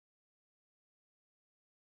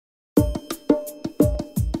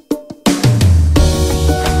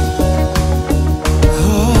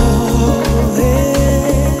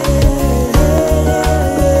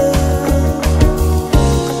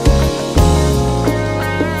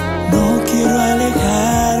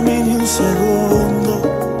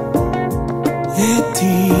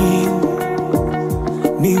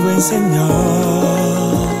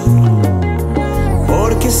Señor,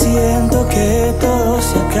 porque siento que todo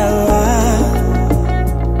se acaba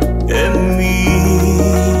en mi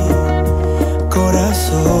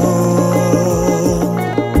corazón.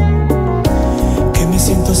 Que me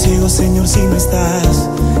siento ciego, Señor, si no estás,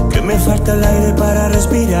 que me falta el aire para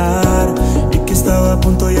respirar y que estaba a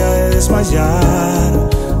punto ya de desmayar.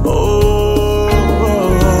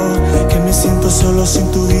 Que me siento solo sin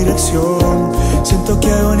tu dirección, siento que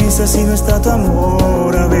agoniza si no está tu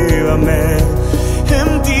amor. Avívame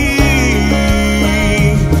en ti.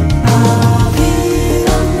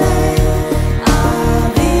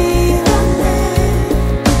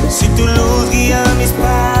 Si tu luz guía mis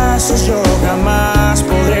pasos, yo jamás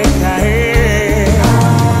podré caer.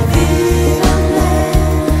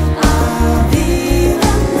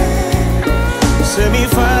 Sé mi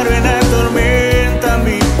faro en la tormenta,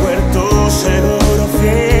 mi puerto seguro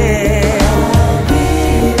fiel.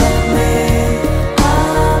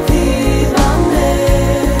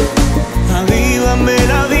 Avívame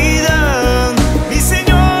la vida, mi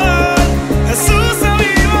Señor Jesús,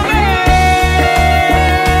 avívame.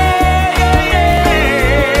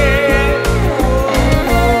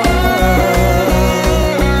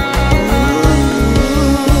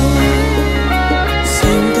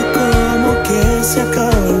 Siento como que se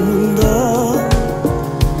acaba el mundo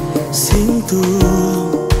sin tu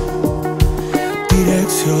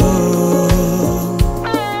dirección.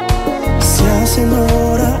 Se hacen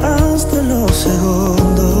horas hasta los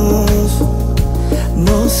segundos.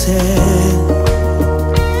 No sé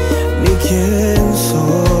ni quién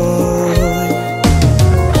soy.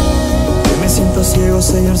 Que me siento ciego,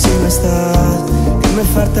 Señor, si no estás, que me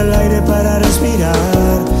falta el aire para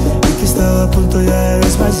respirar y que estaba a punto ya de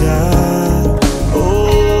desmayar.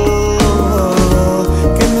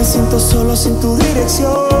 Que me siento solo sin tu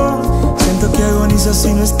dirección, siento que agoniza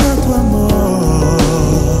si no está tu amor.